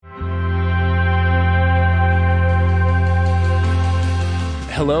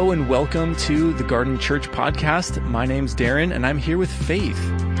Hello and welcome to the Garden Church podcast. My name's Darren and I'm here with Faith.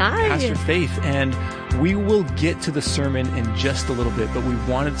 Hi. Pastor Faith. And we will get to the sermon in just a little bit, but we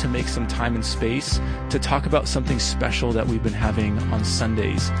wanted to make some time and space to talk about something special that we've been having on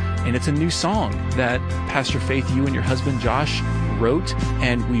Sundays. And it's a new song that Pastor Faith, you and your husband Josh wrote,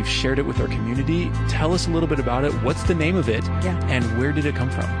 and we've shared it with our community. Tell us a little bit about it. What's the name of it? And where did it come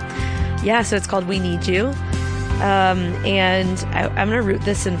from? Yeah, so it's called We Need You. And I'm going to root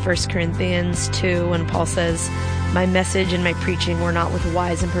this in 1 Corinthians 2 when Paul says, "My message and my preaching were not with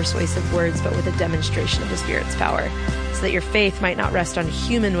wise and persuasive words, but with a demonstration of the Spirit's power, so that your faith might not rest on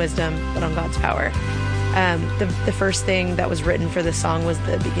human wisdom, but on God's power." The first thing that was written for this song was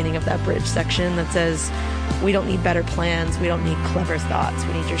the beginning of that bridge section that says, "We don't need better plans. We don't need clever thoughts.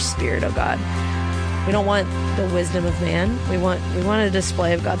 We need your Spirit, oh God." We don't want the wisdom of man. We want a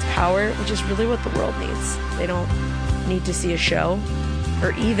display of God's power, which is really what the world needs. They don't need to see a show,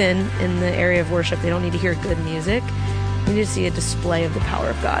 or even in the area of worship, they don't need to hear good music. They need to see a display of the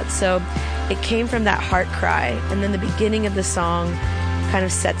power of God. So it came from that heart cry. And then the beginning of the song kind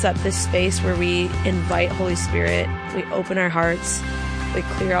of sets up this space where we invite Holy Spirit. We open our hearts. We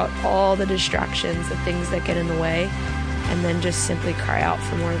clear out all the distractions, the things that get in the way, and then just simply cry out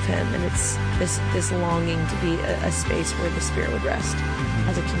for more of Him. And it's this longing to be a space where the Spirit would rest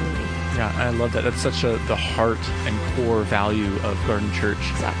as a community. Yeah, I love that. That's such the heart and core value of Garden Church.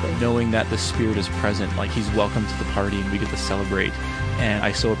 Exactly. Knowing that the Spirit is present, like He's welcome to the party and we get to celebrate. And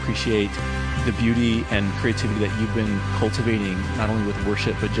I so appreciate the beauty and creativity that you've been cultivating, not only with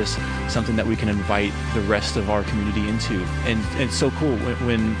worship, but just something that we can invite the rest of our community into. And it's so cool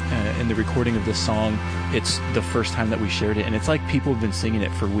when in the recording of this song, it's the first time that we shared it, and it's like people have been singing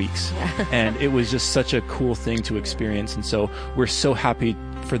it for weeks. Yeah. And it was just such a cool thing to experience. And so we're so happy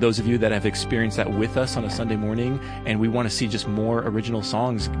for those of you that have experienced that with us on a Sunday morning, and we want to see just more original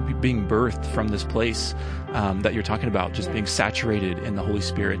songs being birthed from this place that you're talking about, just being saturated in the Holy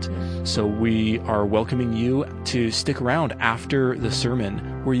Spirit. So we are welcoming you to stick around after the sermon,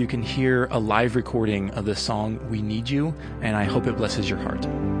 where you can hear a live recording of the song We Need You, and I hope it blesses your heart.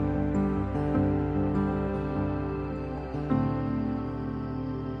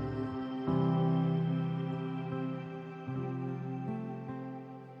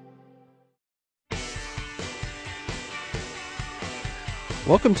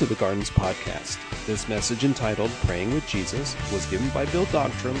 Welcome to the Gardens Podcast. This message, entitled Praying with Jesus, was given by Bill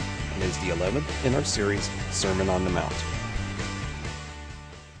Dogtrum and is the 11th in our series, Sermon on the Mount.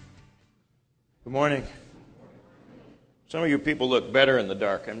 Good morning. Some of you people look better in the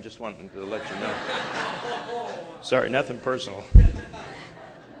dark. I'm just wanting to let you know. Sorry, nothing personal.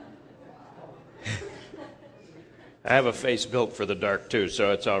 I have a face built for the dark too,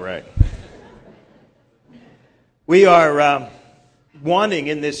 so it's all right. We are wanting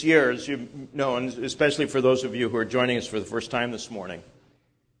in this year, as you know, and especially for those of you who are joining us for the first time this morning,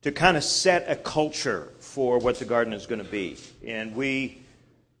 to kind of set a culture for what the garden is going to be. And we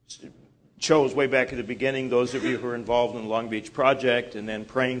chose way back at the beginning, those of you who are involved in the Long Beach Project, and then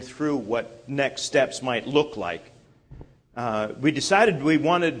praying through what next steps might look like. We decided we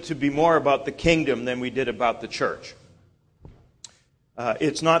wanted to be more about the kingdom than we did about the church.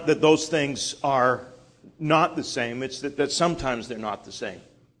 It's not that those things are not the same, it's that sometimes they're not the same.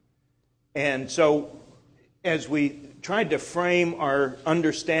 And so as we tried to frame our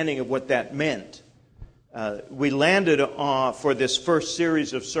understanding of what that meant, we landed for this first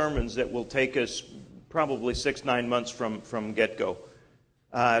series of sermons that will take us probably 6-9 months from get-go,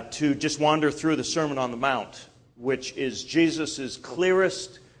 to just wander through the Sermon on the Mount, which is Jesus'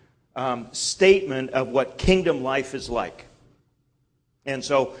 clearest statement of what kingdom life is like. And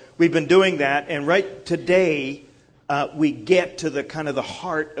so we've been doing that, and right today we get to the kind of the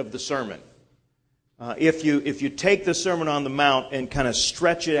heart of the sermon. If you take the Sermon on the Mount and kind of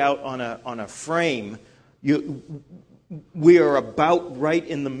stretch it out on a frame, we are about right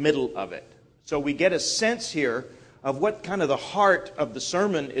in the middle of it. So we get a sense here of what kind of the heart of the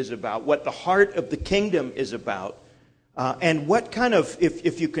sermon is about, what the heart of the kingdom is about, and what kind of,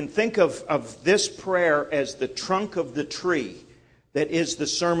 if you can think of this prayer as the trunk of the tree that is the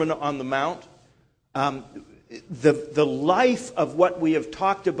Sermon on the Mount, the life of what we have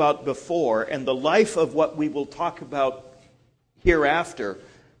talked about before and the life of what we will talk about hereafter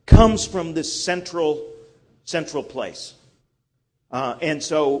comes from this central place. And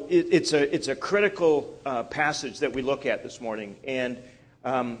so it's a critical passage that we look at this morning. And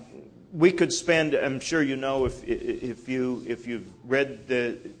we could spend, I'm sure you know, if you've read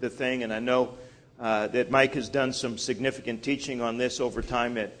the thing, and I know that Mike has done some significant teaching on this over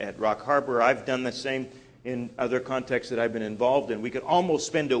time at Rock Harbor. I've done the same in other contexts that I've been involved in. We could almost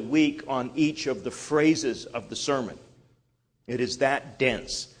spend a week on each of the phrases of the sermon. It is that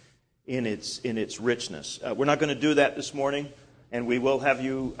dense in its richness. We're not going to do that this morning, and we will have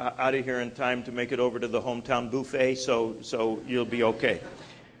you out of here in time to make it over to the hometown buffet, so you'll be okay.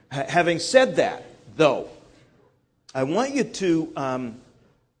 Having said that, though, I want you to,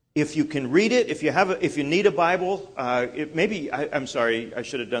 if you can read it, if you need a Bible, I'm sorry, I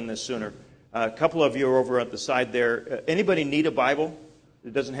should have done this sooner. A couple of you are over at the side there. Anybody need a Bible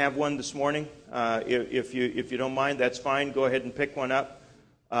that doesn't have one this morning? If you don't mind, that's fine. Go ahead and pick one up.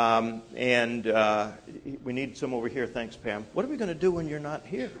 And we need some over here. Thanks, Pam. What are we going to do when you're not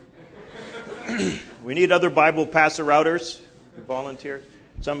here? We need other Bible passer-outers, volunteers.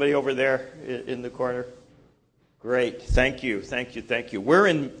 Somebody over there in the corner. Great. Thank you. We're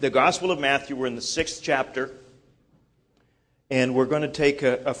in the Gospel of Matthew. We're in the 6th chapter. And we're going to take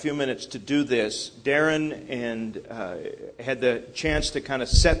a few minutes to do this. Darren had the chance to kind of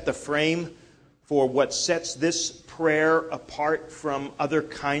set the frame for what sets this prayer apart from other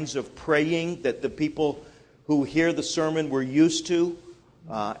kinds of praying that the people who hear the sermon were used to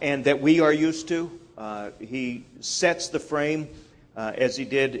and that we are used to. He sets the frame as he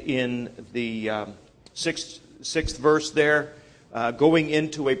did in the sixth verse there, going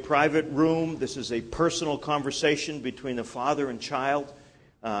into a private room. This is a personal conversation between a father and child,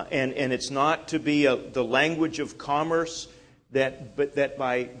 and it's not to be the language of commerce, but that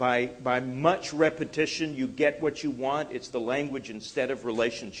by much repetition you get what you want. It's the language instead of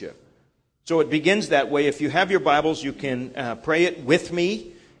relationship. So it begins that way. If you have your Bibles, you can pray it with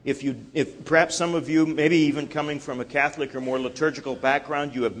me. If perhaps some of you, maybe even coming from a Catholic or more liturgical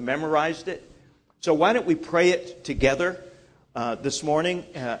background, you have memorized it. So why don't we pray it together this morning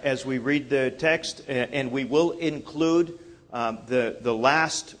as we read the text, and we will include the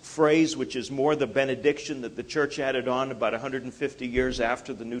last phrase, which is more the benediction that the church added on about 150 years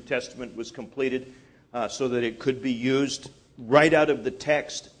after the New Testament was completed, so that it could be used right out of the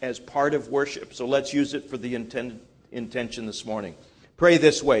text as part of worship. So let's use it for the intention this morning. Pray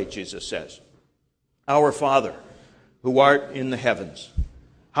this way, Jesus says. Our Father, who art in the heavens,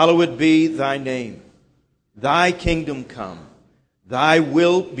 hallowed be thy name. Thy kingdom come. Thy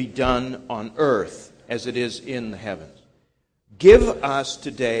will be done on earth as it is in the heavens. Give us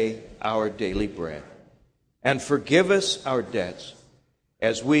today our daily bread, and forgive us our debts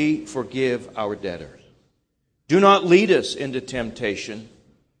as we forgive our debtors. Do not lead us into temptation,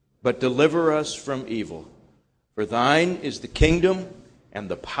 but deliver us from evil. For thine is the kingdom and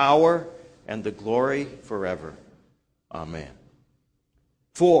the power and the glory forever. Amen.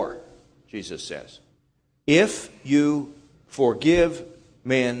 For, Jesus says, if you forgive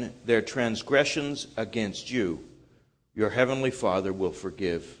men their transgressions against you, your heavenly Father will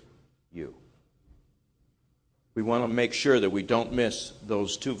forgive you. We want to make sure that we don't miss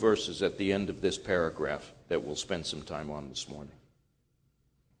those two verses at the end of this paragraph that we'll spend some time on this morning.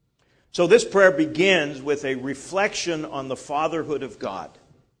 So this prayer begins with a reflection on the fatherhood of God.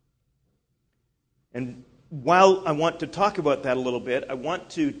 And while I want to talk about that a little bit, I want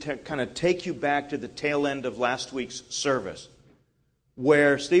to kind of take you back to the tail end of last week's service,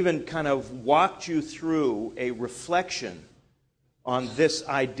 where Stephen kind of walked you through a reflection on this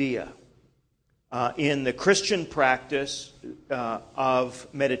idea in the Christian practice of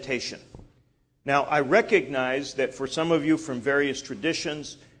meditation. Now, I recognize that for some of you from various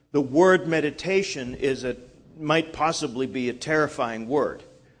traditions, the word meditation might possibly be a terrifying word,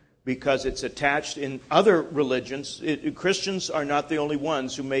 because it's attached in other religions. Christians are not the only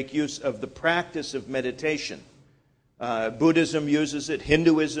ones who make use of the practice of meditation. Buddhism uses it,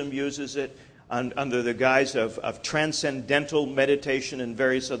 Hinduism uses it under the guise of transcendental meditation and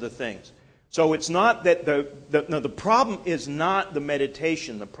various other things. So it's not that the problem is not the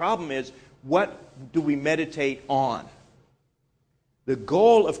meditation. The problem is, what do we meditate on? The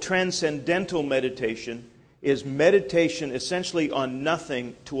goal of transcendental meditation is meditation essentially on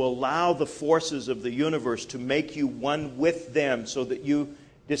nothing, to allow the forces of the universe to make you one with them so that you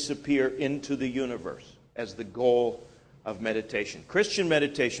disappear into the universe as the goal of meditation. Christian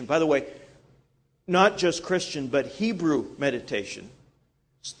meditation, by the way, not just Christian, but Hebrew meditation.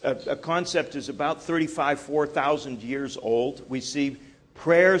 A concept is about 4,000 years old. We see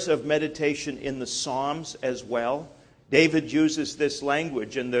prayers of meditation in the Psalms as well. David uses this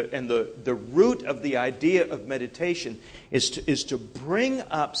language, and the root of the idea of meditation is to bring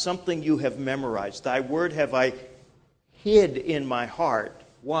up something you have memorized. Thy word have I hid in my heart.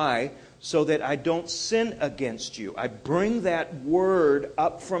 Why? So that I don't sin against you. I bring that word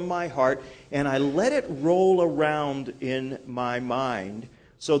up from my heart, and I let it roll around in my mind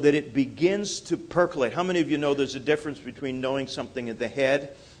so that it begins to percolate. How many of you know there's a difference between knowing something at the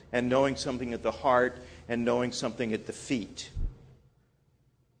head and knowing something at the heart and knowing something at the feet?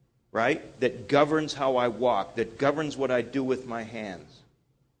 Right? That governs how I walk, that governs what I do with my hands.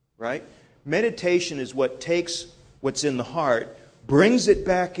 Right? Meditation is what takes what's in the heart, brings it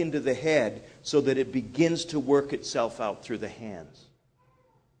back into the head so that it begins to work itself out through the hands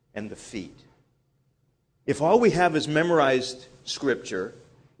and the feet. If all we have is memorized Scripture,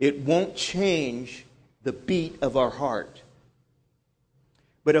 it won't change the beat of our heart.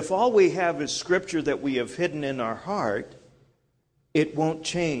 But if all we have is Scripture that we have hidden in our heart, it won't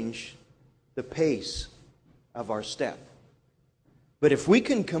change the pace of our step. But if we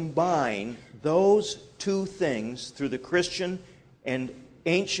can combine those two things through the Christian and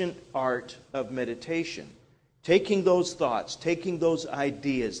ancient art of meditation, taking those thoughts, taking those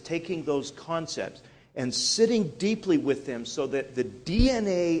ideas, taking those concepts, and sitting deeply with them so that the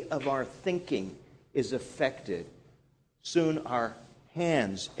DNA of our thinking is affected, soon our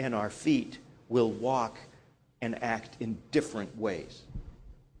hands and our feet will walk and act in different ways.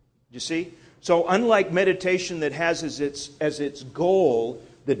 You see? So unlike meditation that has as its goal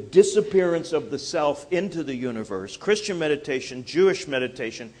the disappearance of the self into the universe, Christian meditation, Jewish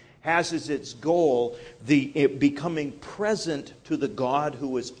meditation, has as its goal it becoming present to the God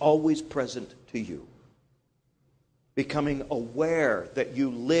who is always present to you. Becoming aware that you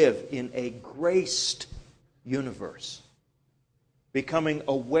live in a graced universe. Becoming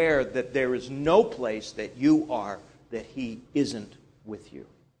aware that there is no place that you are that He isn't with you.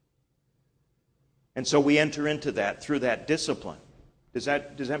 And so we enter into that through that discipline. Does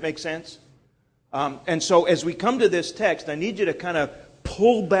that make sense? And so as we come to this text, I need you to kind of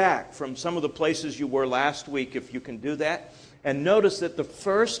pull back from some of the places you were last week, if you can do that. And notice that the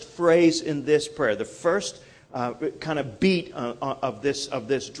first phrase in this prayer, the first kind of beat of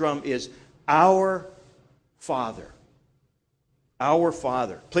this drum is Our Father. Our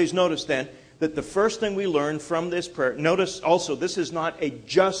Father. Please notice then that the first thing we learn from this prayer, notice also this is not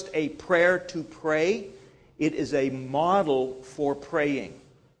just a prayer to pray, it is a model for praying.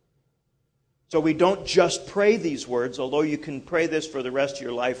 So we don't just pray these words, although you can pray this for the rest of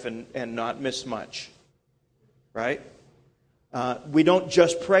your life and not miss much. Right? We don't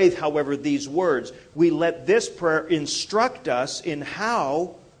just pray, however, these words. We let this prayer instruct us in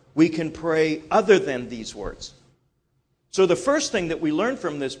how we can pray other than these words. So the first thing that we learn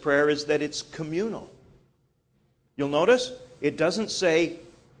from this prayer is that it's communal. You'll notice it doesn't say,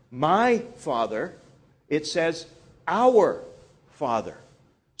 my Father. It says, our Father.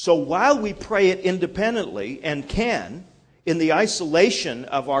 So while we pray it independently and can, in the isolation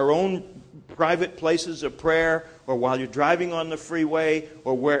of our own private places of prayer, or while you're driving on the freeway,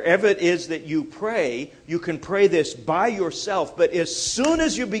 or wherever it is that you pray, you can pray this by yourself. But as soon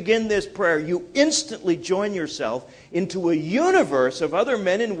as you begin this prayer, you instantly join yourself into a universe of other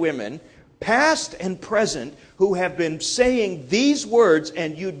men and women, past and present, who have been saying these words,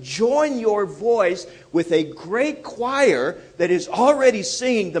 and you join your voice with a great choir that is already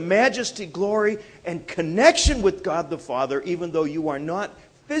singing the majesty, glory, and connection with God the Father, even though you are not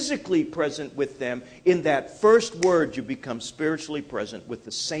physically present with them. In that first word, you become spiritually present with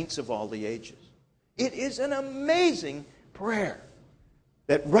the saints of all the ages. It is an amazing prayer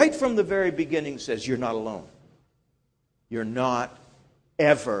that right from the very beginning says you're not alone. You're not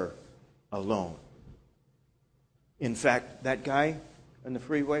ever alone. In fact, that guy on the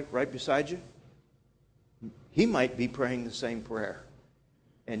freeway right beside you, he might be praying the same prayer.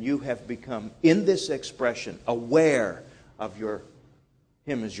 And you have become, in this expression, aware of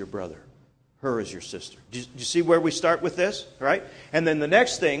him as your brother, her as your sister. Do you see where we start with this? Right? And then the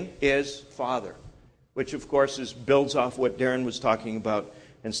next thing is Father, which of course builds off what Darren was talking about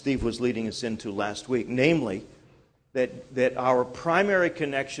and Steve was leading us into last week. Namely, that our primary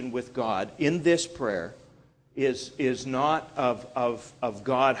connection with God in this prayer is not of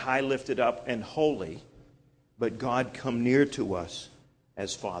God high lifted up and holy, but God come near to us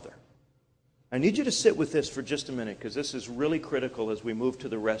as Father. I need you to sit with this for just a minute, because this is really critical as we move to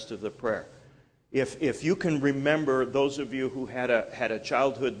the rest of the prayer. If you can remember, those of you who had a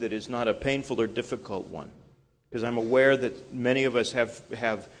childhood that is not a painful or difficult one, because I'm aware that many of us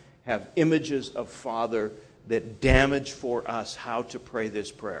have images of Father that damage for us how to pray this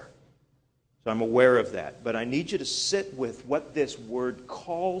prayer. So I'm aware of that. But I need you to sit with what this word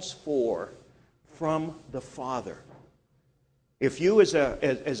calls for from the Father. If you as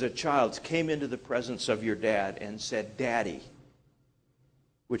a child came into the presence of your dad and said, Daddy,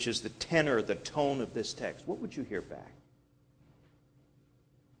 which is the tenor, the tone of this text, what would you hear back?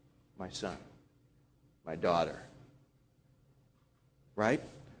 My son, my daughter. right?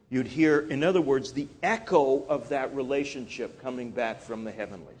 You'd hear, in other words, the echo of that relationship coming back from the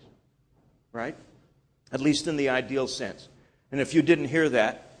heavenlies, right? At least in the ideal sense. And if you didn't hear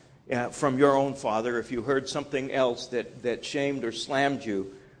that from your own father, if you heard something else that shamed or slammed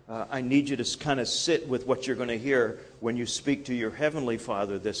you, I need you to kind of sit with what you're going to hear when you speak to your heavenly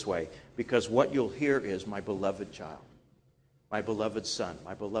Father this way. Because what you'll hear is, my beloved child, my beloved son,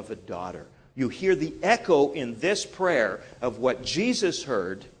 my beloved daughter. You hear the echo in this prayer of what Jesus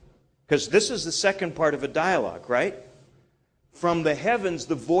heard, because this is the second part of a dialogue, right? From the heavens,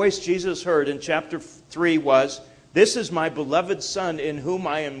 the voice Jesus heard in chapter 3 was, "This is my beloved Son in whom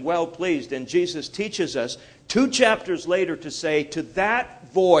I am well pleased." And Jesus teaches us 2 chapters later to say, to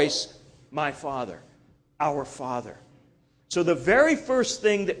that voice, my Father, our Father. So the very first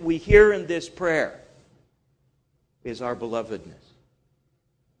thing that we hear in this prayer is our belovedness.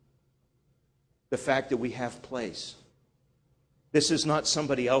 The fact that we have place. This is not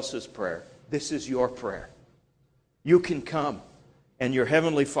somebody else's prayer. This is your prayer. You can come, and your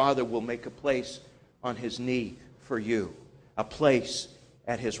heavenly Father will make a place on His knee for you. A place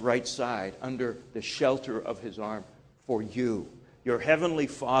at His right side, under the shelter of His arm for you. Your heavenly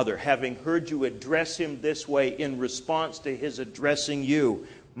Father, having heard you address Him this way in response to His addressing you,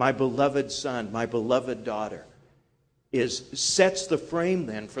 my beloved son, my beloved daughter, sets the frame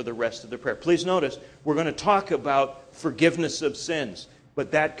then for the rest of the prayer. Please notice, we're going to talk about forgiveness of sins,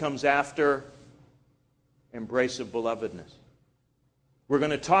 but that comes after embrace of belovedness. We're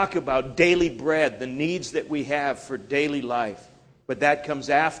going to talk about daily bread, the needs that we have for daily life, but that comes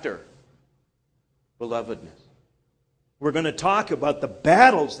after belovedness. We're going to talk about the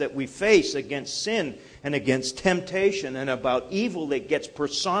battles that we face against sin and against temptation, and about evil that gets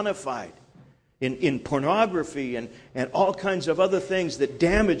personified in pornography and all kinds of other things that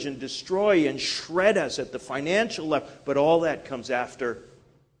damage and destroy and shred us at the financial level. But all that comes after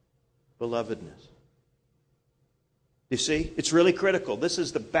belovedness. You see, it's really critical. This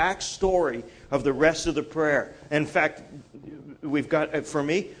is the backstory of the rest of the prayer. In fact, for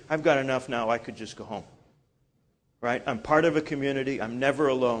me, I've got enough now. I could just go home. Right? I'm part of a community. I'm never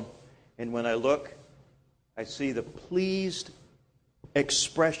alone. And when I look, I see the pleased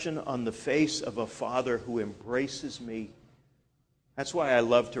expression on the face of a father who embraces me. That's why I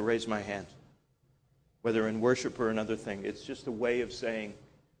love to raise my hand, whether in worship or another thing. It's just a way of saying,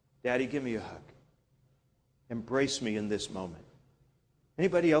 Daddy, give me a hug. Embrace me in this moment.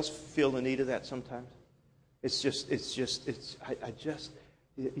 Anybody else feel the need of that sometimes?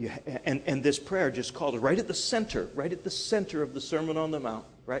 And this prayer just called it right at the center of the Sermon on the Mount,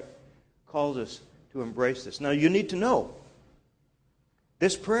 right? Called us to embrace this. Now you need to know,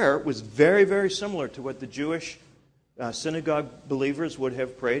 this prayer was very, very similar to what the Jewish synagogue believers would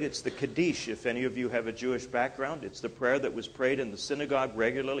have prayed. It's the Kaddish, if any of you have a Jewish background. It's the prayer that was prayed in the synagogue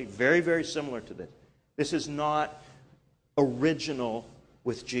regularly. Very, very similar to this. This is not original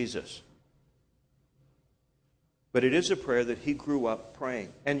with Jesus. But it is a prayer that He grew up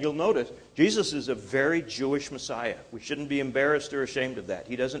praying. And you'll notice, Jesus is a very Jewish Messiah. We shouldn't be embarrassed or ashamed of that.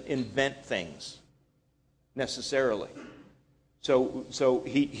 He doesn't invent things, necessarily. So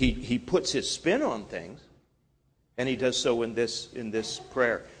he puts His spin on things, and He does so in this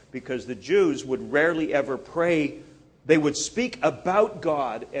prayer. Because the Jews would rarely ever pray. They would speak about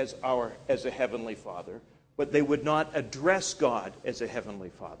God as a Heavenly Father, but they would not address God as a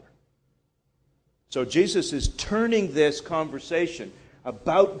Heavenly Father. So Jesus is turning this conversation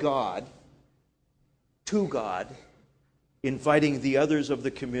about God to God, inviting the others of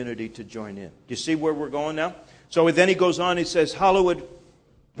the community to join in. Do you see where we're going now? So then He goes on, He says, hallowed.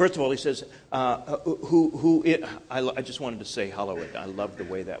 First of all, He says, I just wanted to say hallowed. I love the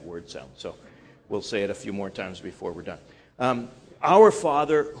way that word sounds. So we'll say it a few more times before we're done. Our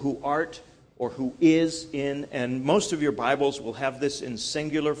Father who art, or who is in, and most of your Bibles will have this in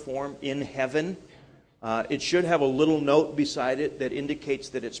singular form, in heaven. It should have a little note beside it that indicates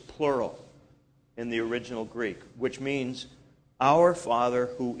that it's plural in the original Greek, which means our Father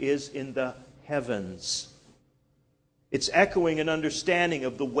who is in the heavens. It's echoing an understanding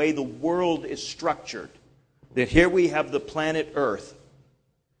of the way the world is structured. That here we have the planet Earth,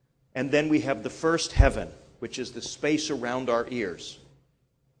 and then we have the first heaven, which is the space around our ears,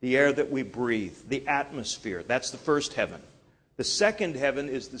 the air that we breathe, the atmosphere. That's the first heaven. The second heaven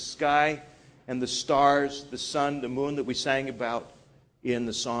is the sky and the stars, the sun, the moon that we sang about in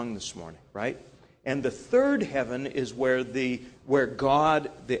the song this morning, right? And the third heaven is where God,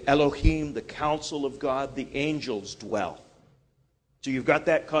 the Elohim, the counsel of God, the angels dwell. So you've got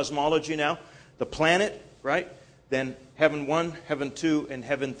that cosmology now. The planet, right? Then heaven 1, heaven 2, and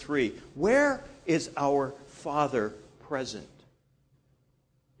heaven 3. Where is our Father present?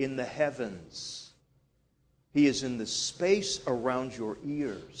 in the heavens. He is in the space around your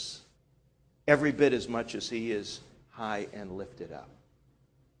ears, every bit as much as He is high and lifted up.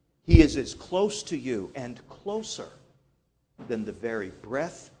 He is as close to you and closer than the very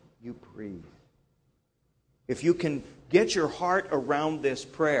breath you breathe. If you can get your heart around this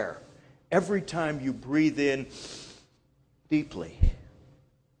prayer, every time you breathe in deeply,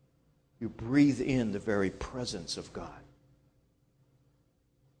 you breathe in the very presence of God.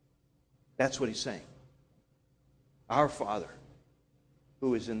 That's what He's saying. Our Father,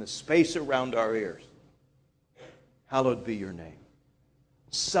 who is in the space around our ears, hallowed be your name.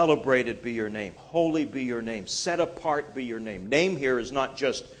 Celebrated be your name. Holy be your name. Set apart be your name. Name here is not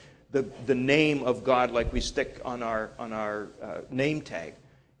just the name of God like we stick on our name tag.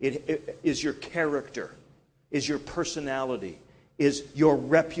 It is your character, is your personality, is your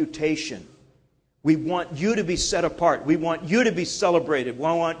reputation. We want you to be set apart. We want you to be celebrated.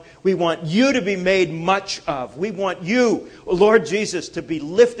 We want you to be made much of. We want you, Lord Jesus, to be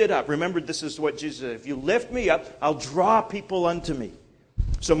lifted up. Remember, this is what Jesus said. If you lift me up, I'll draw people unto me.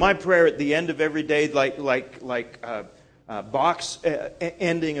 So my prayer at the end of every day, like Bach's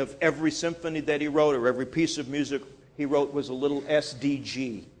ending of every symphony that he wrote or every piece of music he wrote, was a little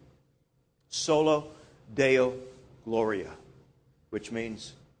SDG. Solo Deo Gloria, which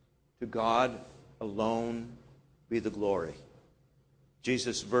means to God alone be the glory.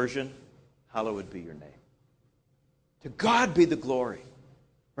 Jesus' version, hallowed be your name. To God be the glory.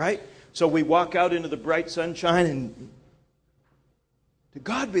 Right? So we walk out into the bright sunshine and to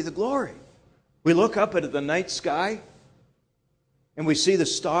God be the glory. We look up at the night sky and we see the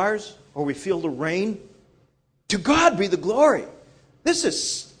stars or we feel the rain. To God be the glory. This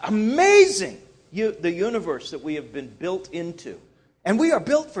is amazing, the universe that we have been built into. And we are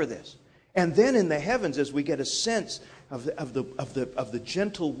built for this. And then in the heavens, as we get a sense of the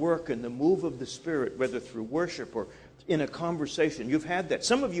gentle work and the move of the Spirit, whether through worship or in a conversation. You've had that.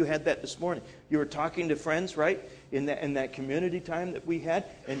 Some of you had that this morning. You were talking to friends, right, in that community time that we had,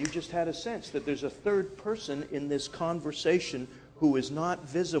 and you just had a sense that there's a third person in this conversation who is not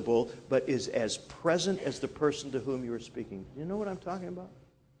visible but is as present as the person to whom you are speaking. You know what I'm talking about?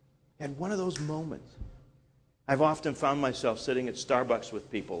 And one of those moments. I've often found myself sitting at Starbucks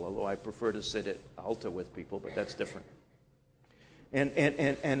with people, although I prefer to sit at Alta with people, but that's different.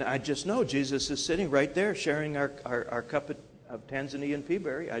 And I just know Jesus is sitting right there sharing our cup of Tanzanian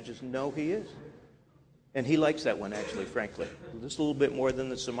peaberry. I just know He is. And He likes that one, actually, frankly. Just a little bit more than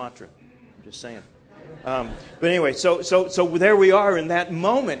the Sumatra. I'm just saying. But anyway, so there we are in that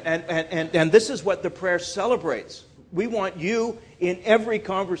moment. And this is what the prayer celebrates. We want you in every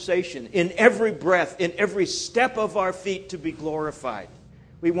conversation, in every breath, in every step of our feet to be glorified.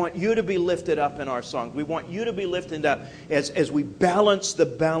 We want you to be lifted up in our songs. We want you to be lifted up as we balance the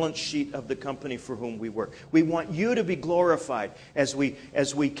balance sheet of the company for whom we work. We want you to be glorified as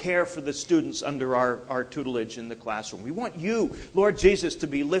we care for the students under our tutelage in the classroom. We want you, Lord Jesus, to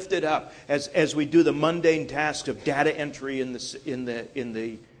be lifted up as we do the mundane task of data entry in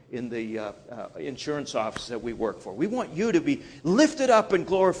the insurance office that we work for. We want you to be lifted up and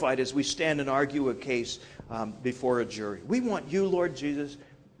glorified as we stand and argue a case before a jury. We want you, Lord Jesus,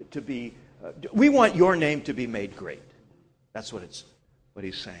 to be. We want your name to be made great. That's what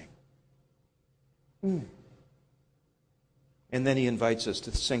He's saying. And then He invites us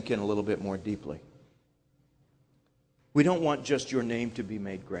to sink in a little bit more deeply. We don't want just your name to be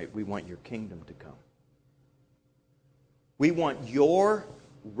made great. We want your kingdom to come. We want your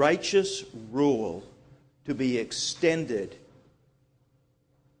righteous rule to be extended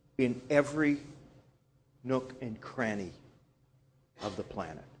in every nook and cranny of the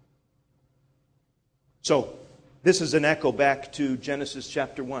planet. So, this is an echo back to Genesis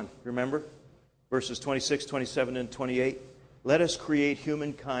chapter 1. Remember? Verses 26, 27, and 28. Let us create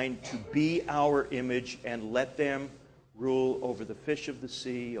humankind to be our image and let them rule over the fish of the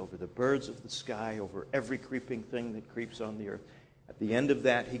sea, over the birds of the sky, over every creeping thing that creeps on the earth. At the end of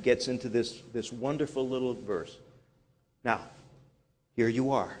that, he gets into this wonderful little verse. Now, here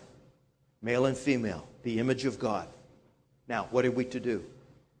you are, male and female, the image of God. Now, what are we to do?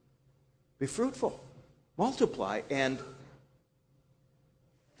 Be fruitful, multiply, and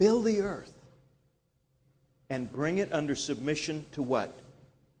fill the earth. And bring it under submission to what?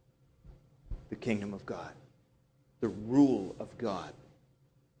 The kingdom of God. The rule of God.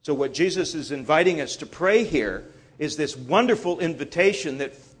 So what Jesus is inviting us to pray here is this wonderful invitation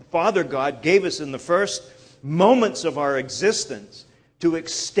that Father God gave us in the first moments of our existence to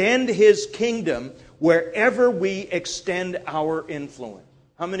extend His kingdom wherever we extend our influence.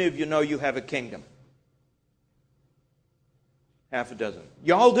 How many of you know you have a kingdom? Half a dozen.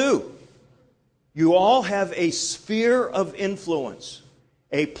 Y'all do. You all have a sphere of influence,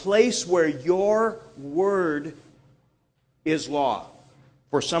 a place where your word is law.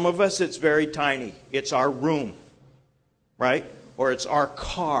 For some of us, it's very tiny. It's our room, right? Or it's our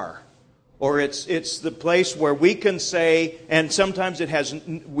car. Or it's the place where we can say, and sometimes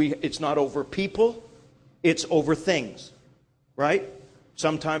it's not over people, it's over things, right?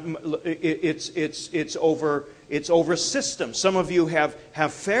 Sometimes it's over systems. Some of you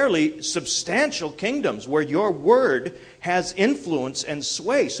have fairly substantial kingdoms where your word has influence and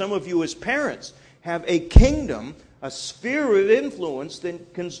sway. Some of you as parents have a kingdom, a sphere of influence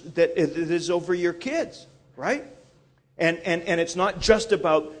that is over your kids, right? And it's not just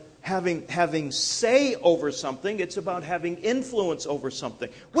about having say over something, it's about having influence over something.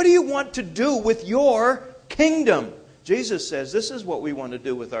 What do you want to do with your kingdom? Jesus says this is what we want to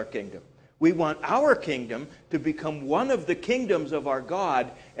do with our kingdom. We want our kingdom to become one of the kingdoms of our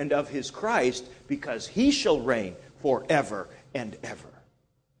God and of His Christ, because He shall reign forever and ever.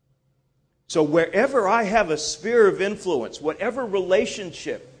 So wherever I have a sphere of influence, whatever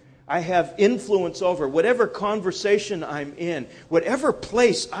relationship I have influence over, whatever conversation I'm in, whatever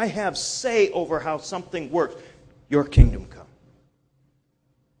place I have say over how something works, your kingdom come.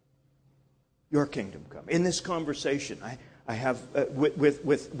 Your kingdom come. In this conversation, I have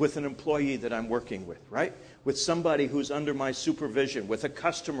with an employee that I'm working with, right? With somebody who's under my supervision, with a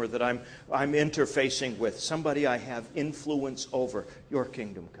customer that I'm interfacing with, somebody I have influence over. Your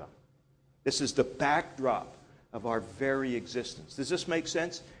kingdom come. This is the backdrop of our very existence. Does this make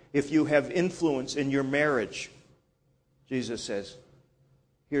sense? If you have influence in your marriage, Jesus says,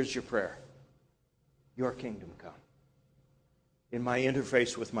 here's your prayer. Your kingdom come. In my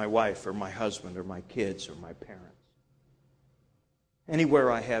interface with my wife or my husband or my kids or my parents. Anywhere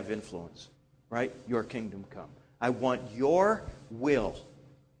I have influence, right? Your kingdom come. I want your will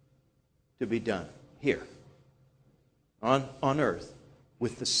to be done here on earth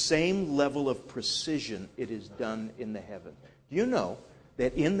with the same level of precision it is done in the heavens. Do you know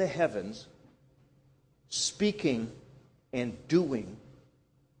that in the heavens, speaking and doing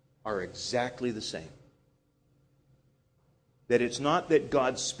are exactly the same? That it's not that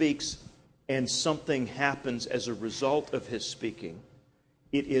God speaks and something happens as a result of His speaking.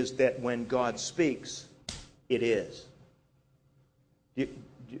 It is that when God speaks, it is.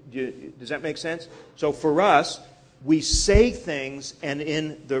 Does that make sense? So for us, we say things, and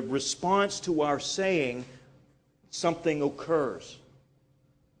in the response to our saying, something occurs.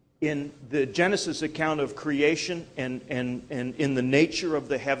 In the Genesis account of creation and in the nature of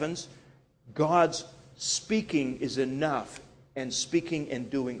the heavens, God's speaking is enough, and speaking and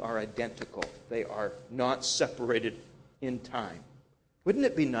doing are identical. They are not separated in time. Wouldn't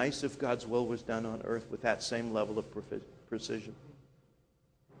it be nice if God's will was done on earth with that same level of precision?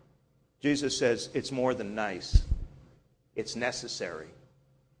 Jesus says it's more than nice. It's necessary.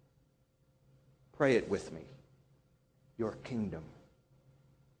 Pray it with me. Your kingdom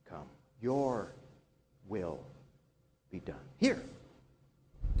come. Your will be done. Here,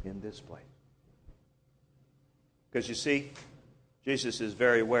 in this place. Because you see, Jesus is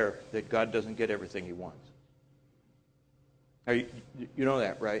very aware that God doesn't get everything He wants. You know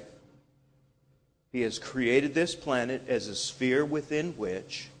that, right? He has created this planet as a sphere within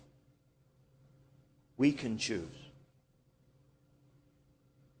which we can choose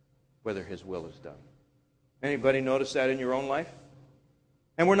whether His will is done. Anybody notice that in your own life?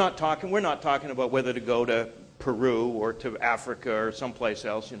 And we're not talking about whether to go to Peru or to Africa or someplace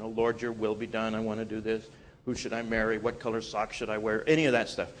else. Lord, your will be done. I want to do this. Who should I marry? What color socks should I wear? Any of that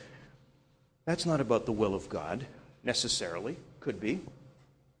stuff. That's not about the will of God, necessarily. Could be,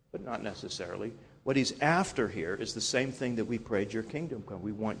 but not necessarily. What He's after here is the same thing that we prayed, your kingdom come.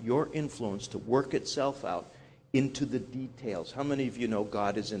 We want your influence to work itself out into the details. How many of you know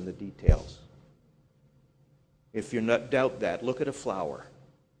God is in the details? If you doubt that, look at a flower.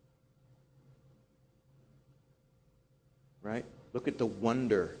 Right? Look at the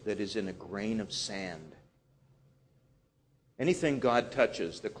wonder that is in a grain of sand. Anything God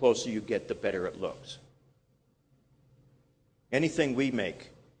touches, the closer you get, the better it looks. Anything we make,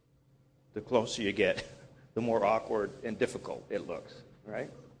 the closer you get, the more awkward and difficult it looks,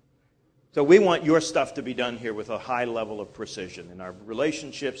 right? So we want your stuff to be done here with a high level of precision in our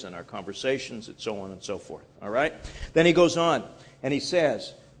relationships and our conversations and so on and so forth, all right? Then he goes on and he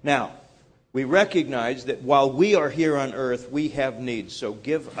says, now, we recognize that while we are here on earth, we have needs. So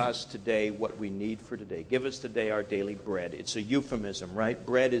give us today what we need for today. Give us today our daily bread. It's a euphemism, right?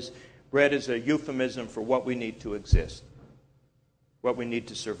 Bread is a euphemism for what we need to exist, what we need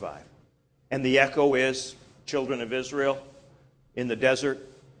to survive. And the echo is, children of Israel, in the desert,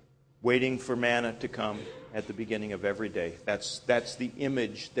 waiting for manna to come at the beginning of every day. That's the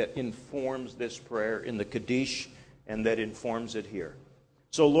image that informs this prayer in the Kaddish and that informs it here.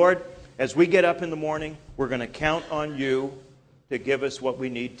 So, Lord, as we get up in the morning, we're going to count on you to give us what we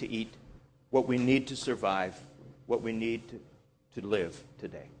need to eat, what we need to survive, what we need to live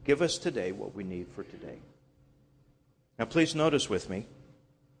today. Give us today what we need for today. Now, please notice with me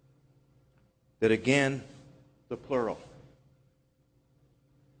that again, the plural.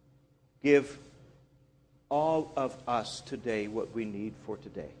 Give all of us today what we need for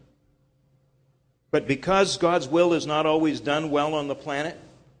today. But because God's will is not always done well on the planet,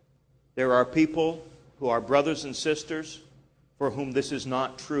 there are people who are brothers and sisters for whom this is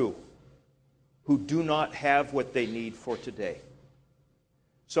not true, who do not have what they need for today.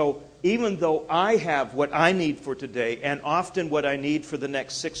 So even though I have what I need for today, and often what I need for the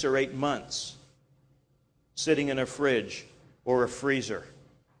next 6 or 8 months, sitting in a fridge or a freezer,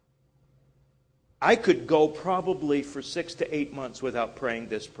 I could go probably for 6 to 8 months without praying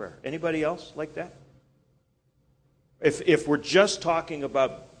this prayer. Anybody else like that? If we're just talking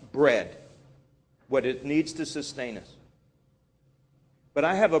about bread, what it needs to sustain us. But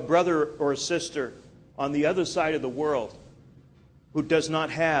I have a brother or a sister on the other side of the world who does not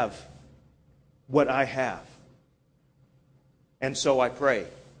have what I have. And so I pray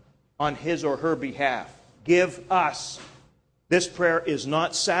on his or her behalf. Give us. This prayer is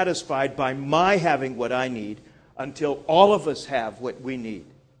not satisfied by my having what I need until all of us have what we need.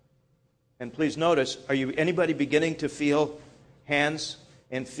 And please notice, are you anybody beginning to feel hands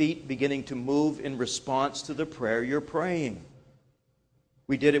and feet beginning to move in response to the prayer you're praying?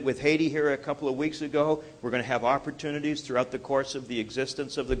 We did it with Haiti here a couple of weeks ago. We're going to have opportunities throughout the course of the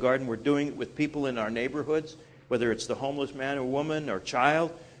existence of the garden. We're doing it with people in our neighborhoods, whether it's the homeless man or woman or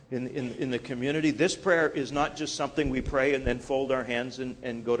child in the community. This prayer is not just something we pray and then fold our hands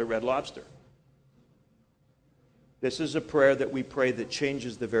and go to Red Lobster. This is a prayer that we pray that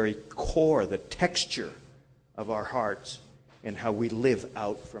changes the very core, the texture of our hearts and how we live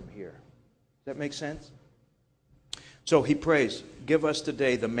out from here. Does that make sense? So he prays, give us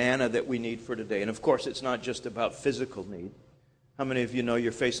today the manna that we need for today. And of course, it's not just about physical need. How many of you know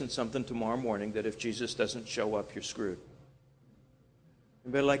you're facing something tomorrow morning that if Jesus doesn't show up, you're screwed?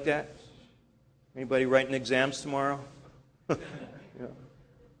 Anybody like that? Anybody writing exams tomorrow? Yeah.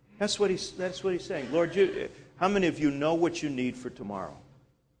 That's what he's saying. Lord, how many of you know what you need for tomorrow?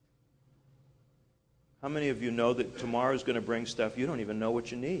 How many of you know that tomorrow is going to bring stuff you don't even know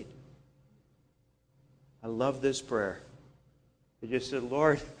what you need? I love this prayer. He just said,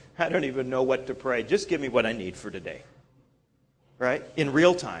 Lord, I don't even know what to pray. Just give me what I need for today. Right? In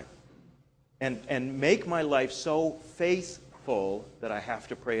real time. And make my life so faithful that I have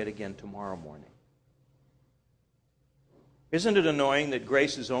to pray it again tomorrow morning. Isn't it annoying that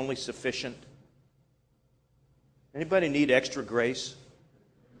grace is only sufficient? Anybody need extra grace?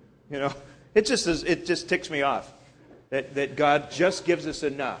 You know, it just ticks me off that God just gives us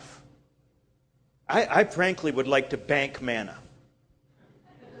enough. I frankly would like to bank manna.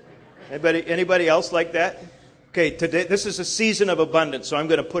 Anybody else like that? Okay, today this is a season of abundance, so I'm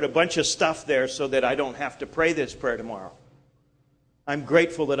going to put a bunch of stuff there so that I don't have to pray this prayer tomorrow. I'm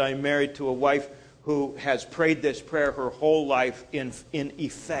grateful that I'm married to a wife who has prayed this prayer her whole life in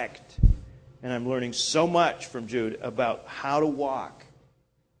effect. And I'm learning so much from Jude about how to walk.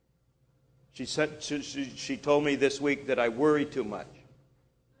 She told me this week that I worry too much.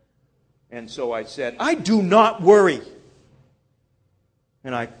 And so I said, I do not worry.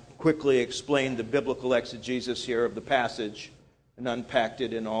 And I quickly explained the biblical exegesis here of the passage and unpacked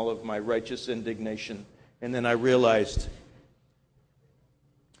it in all of my righteous indignation. And then I realized,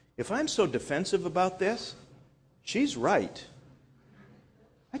 if I'm so defensive about this, she's right.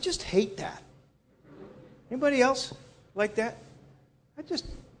 I just hate that. Anybody else like that?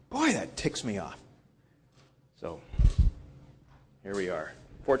 Boy, that ticks me off. So, here we are.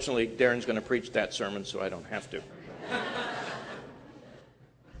 Fortunately, Darren's going to preach that sermon, so I don't have to.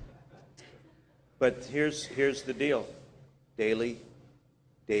 But here's the deal. Daily,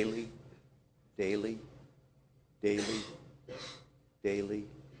 daily, daily, daily, daily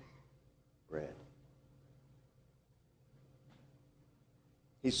bread.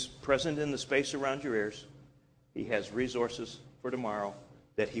 He's present in the space around your ears. He has resources for tomorrow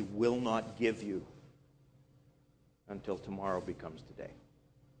that he will not give you until tomorrow becomes today.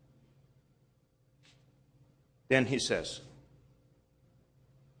 Then he says,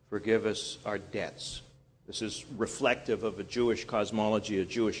 forgive us our debts. This is reflective of a Jewish cosmology, a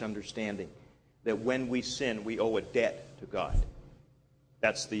Jewish understanding, that when we sin, we owe a debt to God.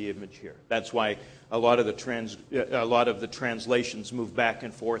 That's the image here. That's why a lot of the translations move back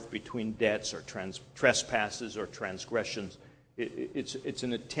and forth between debts or trespasses or transgressions. It's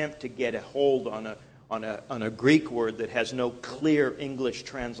an attempt to get a hold on a Greek word that has no clear English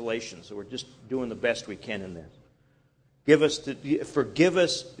translation. So we're just doing the best we can in this. Forgive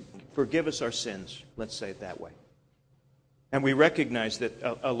us our sins. Let's say it that way. And we recognize that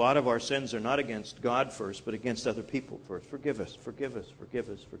a lot of our sins are not against God first, but against other people first. Forgive us, forgive us, forgive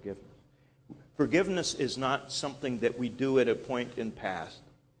us, forgive us. Forgiveness is not something that we do at a point in past.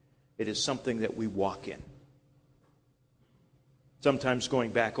 It is something that we walk in. Sometimes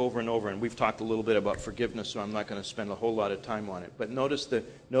going back over and over, and we've talked a little bit about forgiveness, so I'm not going to spend a whole lot of time on it. But notice the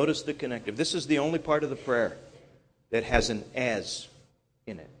connective. This is the only part of the prayer that has an as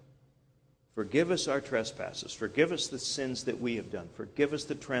in it. Forgive us our trespasses. Forgive us the sins that we have done. Forgive us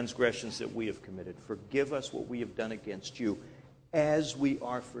the transgressions that we have committed. Forgive us what we have done against you, as we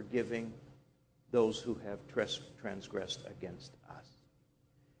are forgiving those who have transgressed against us.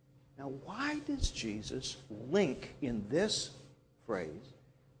 Now, why does Jesus link in this phrase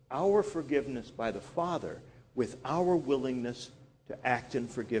our forgiveness by the Father with our willingness to act in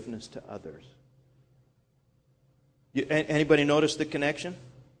forgiveness to others? Anybody notice the connection?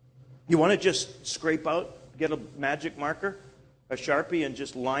 You want to just scrape out, get a magic marker, a Sharpie, and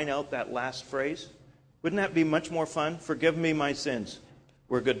just line out that last phrase? Wouldn't that be much more fun? Forgive me my sins.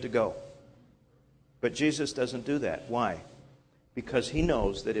 We're good to go. But Jesus doesn't do that. Why? Because he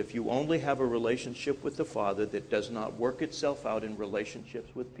knows that if you only have a relationship with the Father that does not work itself out in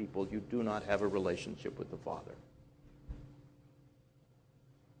relationships with people, you do not have a relationship with the Father.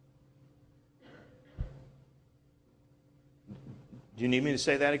 Do you need me to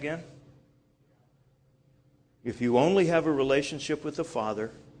say that again? If you only have a relationship with the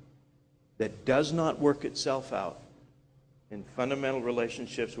Father that does not work itself out in fundamental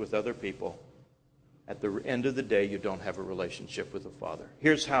relationships with other people, at the end of the day, you don't have a relationship with the Father.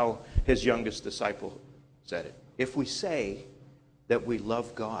 Here's how his youngest disciple said it. If we say that we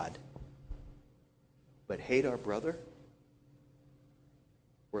love God but hate our brother,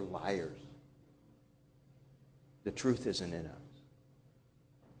 we're liars. The truth isn't in us.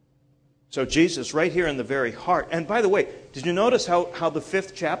 So Jesus, right here in the very heart. And by the way, did you notice how the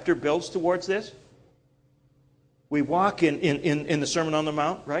 5th chapter builds towards this? We walk in the Sermon on the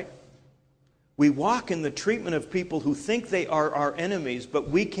Mount, right? We walk in the treatment of people who think they are our enemies, but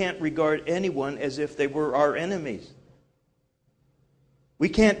we can't regard anyone as if they were our enemies. We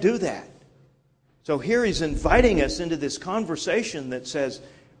can't do that. So here he's inviting us into this conversation that says,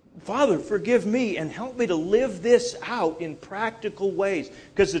 Father, forgive me and help me to live this out in practical ways.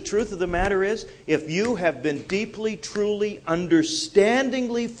 Because the truth of the matter is, if you have been deeply, truly,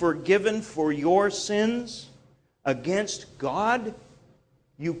 understandingly forgiven for your sins against God,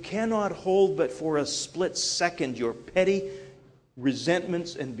 you cannot hold but for a split second your petty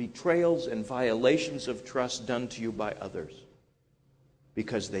resentments and betrayals and violations of trust done to you by others.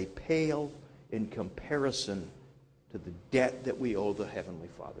 Because they pale in comparison to the debt that we owe the Heavenly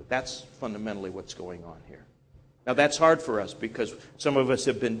Father. That's fundamentally what's going on here. Now that's hard for us because some of us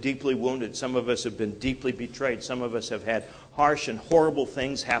have been deeply wounded. Some of us have been deeply betrayed. Some of us have had harsh and horrible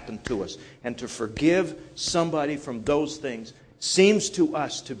things happen to us. And to forgive somebody from those things seems to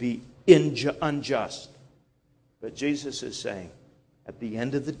us to be unjust. But Jesus is saying, at the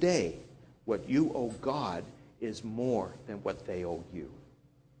end of the day, what you owe God is more than what they owe you.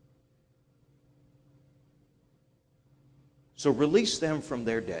 So release them from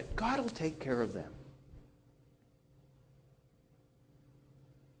their debt. God will take care of them.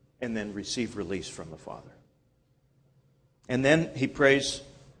 And then receive release from the Father. And then he prays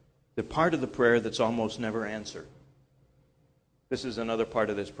the part of the prayer that's almost never answered. This is another part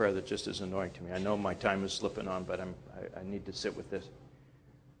of this prayer that just is annoying to me. I know my time is slipping on, but I need to sit with this.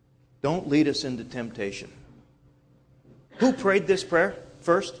 Don't lead us into temptation. Who prayed this prayer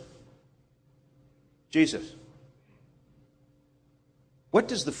first? Jesus. What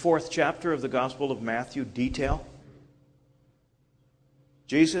does the 4th chapter of the Gospel of Matthew detail?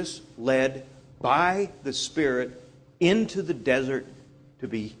 Jesus led by the Spirit into the desert to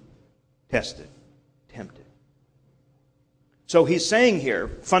be tested, tempted. So he's saying here,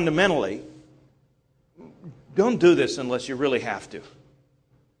 fundamentally, don't do this unless you really have to.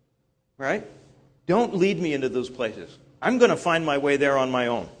 Right? Don't lead me into those places. I'm going to find my way there on my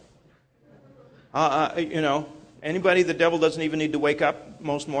own. Anybody, the devil doesn't even need to wake up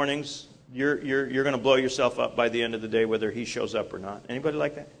most mornings. You're going to blow yourself up by the end of the day, whether he shows up or not. Anybody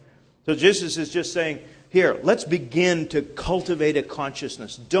like that? So Jesus is just saying, here, let's begin to cultivate a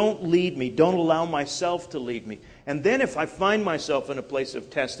consciousness. Don't lead me. Don't allow myself to lead me. And then if I find myself in a place of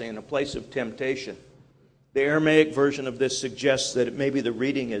testing, in a place of temptation, the Aramaic version of this suggests that maybe the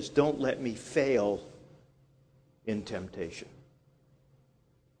reading is, don't let me fail in temptation.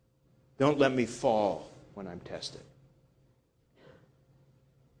 Don't let me fall when I'm tested.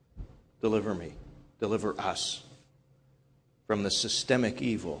 Deliver me. Deliver us from the systemic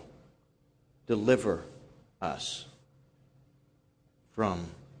evil. Deliver us from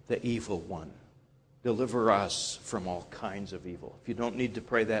the evil one. Deliver us from all kinds of evil. If you don't need to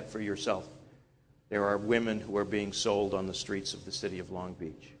pray that for yourself, there are women who are being sold on the streets of the city of Long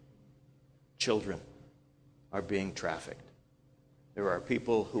Beach. Children are being trafficked. There are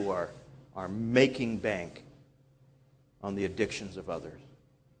people who are making bank on the addictions of others.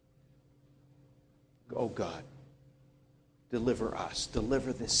 Oh God, deliver us.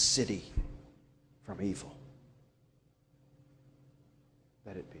 Deliver this city from evil.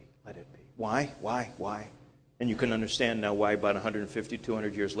 Let it be. Let it be. Why? Why? And you can understand now why about 150,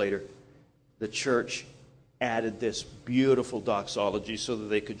 200 years later, the church added this beautiful doxology so that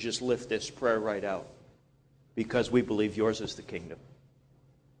they could just lift this prayer right out. Because we believe yours is the kingdom.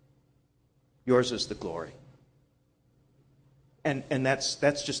 Yours is the glory. And that's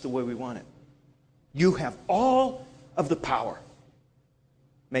just the way we want it. You have all of the power.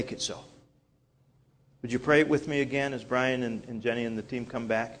 Make it so. Would you pray it with me again as Brian and Jenny and the team come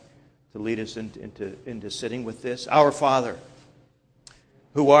back to lead us into sitting with this? Our Father,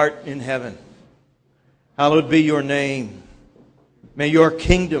 who art in heaven, hallowed be your name. May your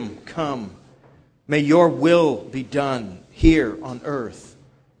kingdom come. May your will be done here on earth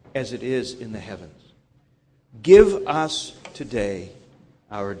as it is in the heavens. Give us today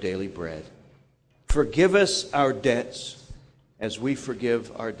our daily bread. Forgive us our debts as we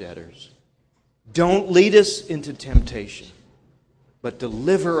forgive our debtors. Don't lead us into temptation, but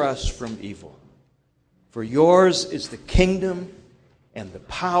deliver us from evil. For yours is the kingdom and the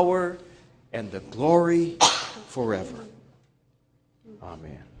power and the glory forever.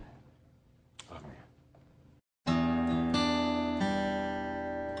 Amen.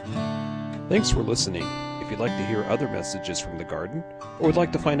 Thanks for listening. If you'd like to hear other messages from the Garden, or would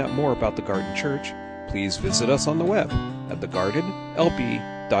like to find out more about the Garden Church, please visit us on the web at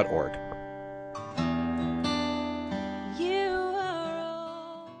thegardenlp.org.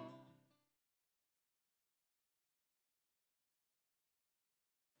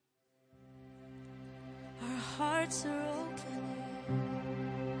 Our hearts are open.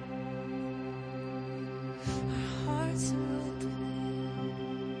 Our hearts are open.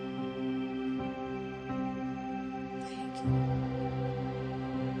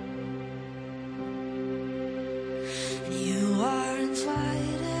 You are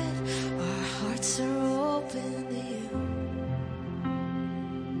invited, our hearts are open to you.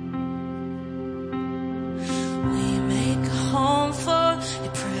 We make a home for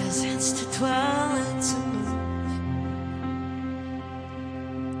your presence to dwell and to move.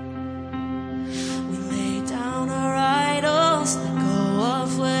 We lay down our idols, let go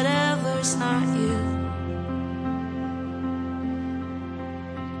of whatever's not you.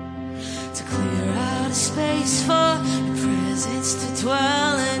 To clear out a space for your presence to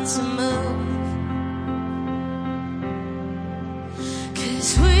dwell and to move.